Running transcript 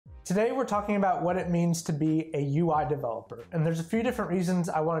Today we're talking about what it means to be a UI developer, and there's a few different reasons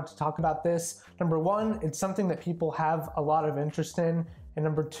I wanted to talk about this. Number one, it's something that people have a lot of interest in, and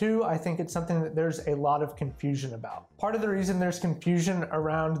number two, I think it's something that there's a lot of confusion about. Part of the reason there's confusion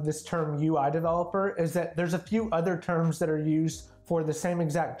around this term UI developer is that there's a few other terms that are used for the same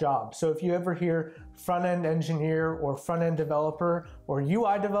exact job. So if you ever hear front-end engineer or front-end developer or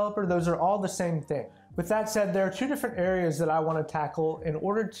UI developer, those are all the same thing. With that said, there are two different areas that I want to tackle in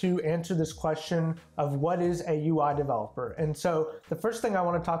order to answer this question of what is a UI developer. And so the first thing I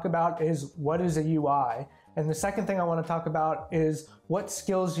want to talk about is what is a UI, and the second thing I want to talk about is what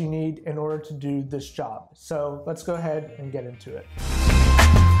skills you need in order to do this job. So let's go ahead and get into it.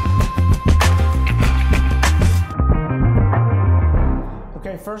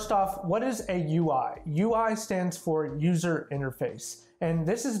 Okay, first off, what is a UI? UI stands for user interface. And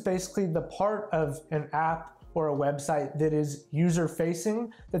this is basically the part of an app or a website that is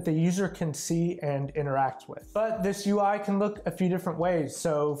user-facing, that the user can see and interact with. But this UI can look a few different ways.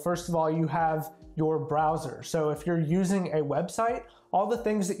 So first of all, you have your browser. So if you're using a website, all the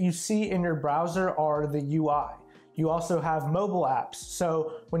things that you see in your browser are the UI. You also have mobile apps.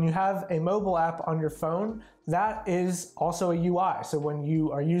 So when you have a mobile app on your phone, that is also a UI. So when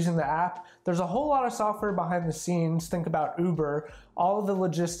you are using the app, there's a whole lot of software behind the scenes. Think about Uber, all of the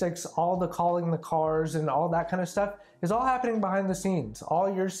logistics, all the calling the cars and all that kind of stuff is all happening behind the scenes.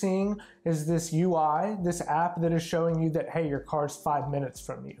 All you're seeing is this UI, this app that is showing you that, hey, your car's 5 minutes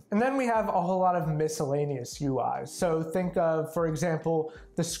from you. And then we have a whole lot of miscellaneous UIs. So think of, for example,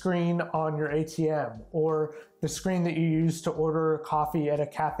 the screen on your ATM or the screen that you use to order coffee at a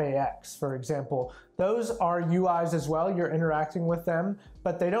Cafe X, for example. Those are UIs as well. You're interacting with them,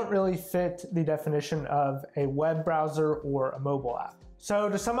 but they don't really fit the definition of a web browser or a mobile app. So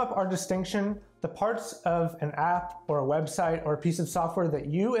to sum up our distinction, the parts of an app or a website or a piece of software that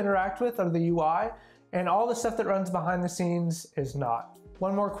you interact with are the UI, and all the stuff that runs behind the scenes is not.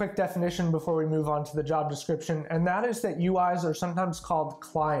 One more quick definition before we move on to the job description, and that is that UIs are sometimes called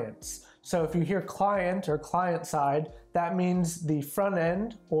clients. So if you hear client or client side, that means the front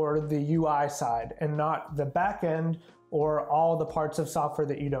end or the UI side and not the back end or all the parts of software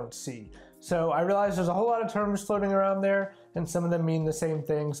that you don't see. So I realize there's a whole lot of terms floating around there and some of them mean the same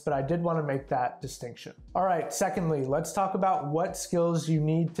things, but I did want to make that distinction. All right, secondly, let's talk about what skills you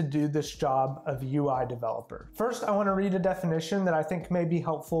need to do this job of UI developer. First, I want to read a definition that I think may be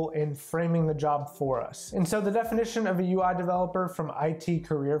helpful in framing the job for us. And so the definition of a UI developer from IT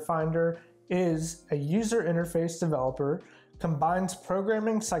Career Finder is a user interface developer combines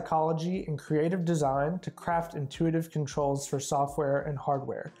programming, psychology, and creative design to craft intuitive controls for software and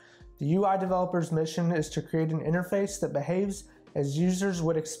hardware. The UI developer's mission is to create an interface that behaves as users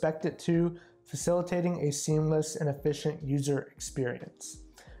would expect it to, facilitating a seamless and efficient user experience.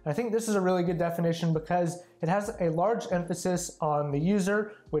 I think this is a really good definition because it has a large emphasis on the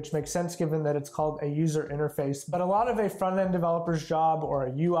user, which makes sense given that it's called a user interface. But a lot of a front-end developer's job or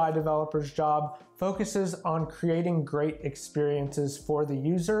a UI developer's job focuses on creating great experiences for the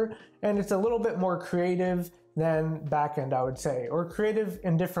user, and it's a little bit more creative than backend, I would say, or creative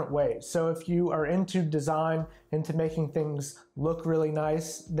in different ways. So if you are into design, into making things look really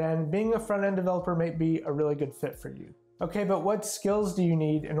nice, then being a front-end developer may be a really good fit for you. Okay, but what skills do you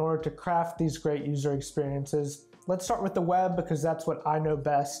need in order to craft these great user experiences? Let's start with the web because that's what I know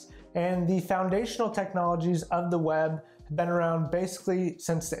best. And the foundational technologies of the web have been around basically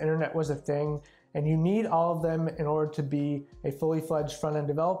since the internet was a thing, and you need all of them in order to be a fully fledged front-end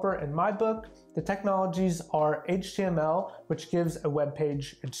developer. In my book, the technologies are HTML, which gives a web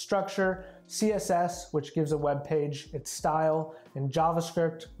page its structure, CSS, which gives a web page its style, and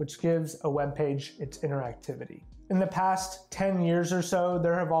JavaScript, which gives a web page its interactivity. In the past 10 years or so,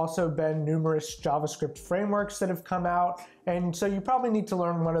 there have also been numerous JavaScript frameworks that have come out, and so you probably need to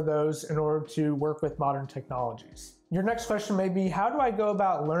learn one of those in order to work with modern technologies. Your next question may be, how do I go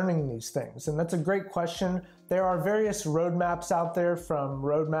about learning these things? And that's a great question. There are various roadmaps out there from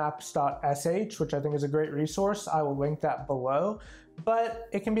roadmaps.sh, which I think is a great resource. I will link that below. But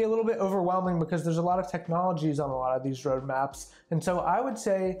it can be a little bit overwhelming because there's a lot of technologies on a lot of these roadmaps. And so I would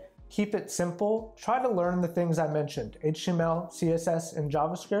say, keep it simple. Try to learn the things I mentioned, HTML, CSS, and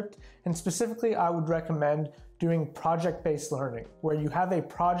JavaScript. And specifically, I would recommend doing project-based learning, where you have a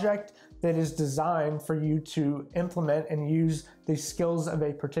project that is designed for you to implement and use the skills of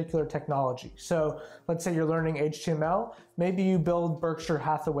a particular technology. So let's say you're learning HTML, maybe you build Berkshire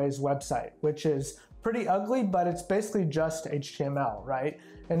Hathaway's website, which is pretty ugly, but it's basically just HTML, right?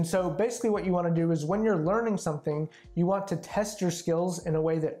 And so basically what you want to do is when you're learning something, you want to test your skills in a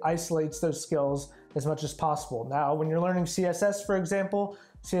way that isolates those skills as much as possible. Now, when you're learning CSS, for example,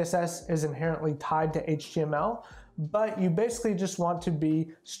 CSS is inherently tied to HTML, but you basically just want to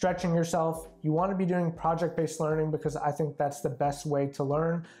be stretching yourself. You want to be doing project-based learning because I think that's the best way to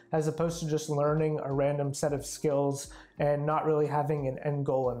learn, as opposed to just learning a random set of skills and not really having an end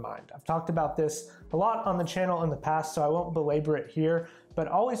goal in mind. I've talked about this a lot on the channel in the past, so I won't belabor it here, but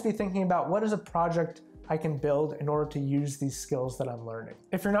always be thinking about what is a project I can build in order to use these skills that I'm learning.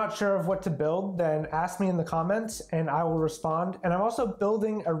 If you're not sure of what to build, then ask me in the comments and I will respond. And I'm also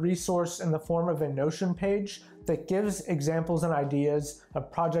building a resource in the form of a Notion page that gives examples and ideas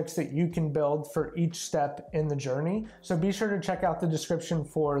of projects that you can build for each step in the journey. So be sure to check out the description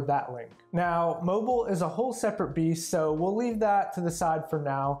for that link. Now, mobile is a whole separate beast, so we'll leave that to the side for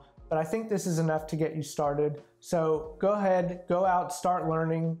now, but I think this is enough to get you started. So go ahead, go out, start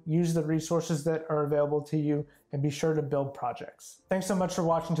learning, use the resources that are available to you, and be sure to build projects. Thanks so much for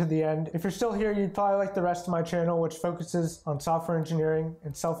watching to the end. If you're still here, you'd probably like the rest of my channel, which focuses on software engineering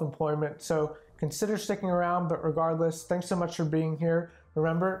and self-employment. So consider sticking around, but regardless, thanks so much for being here.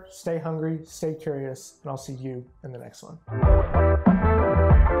 Remember, stay hungry, stay curious, and I'll see you in the next one.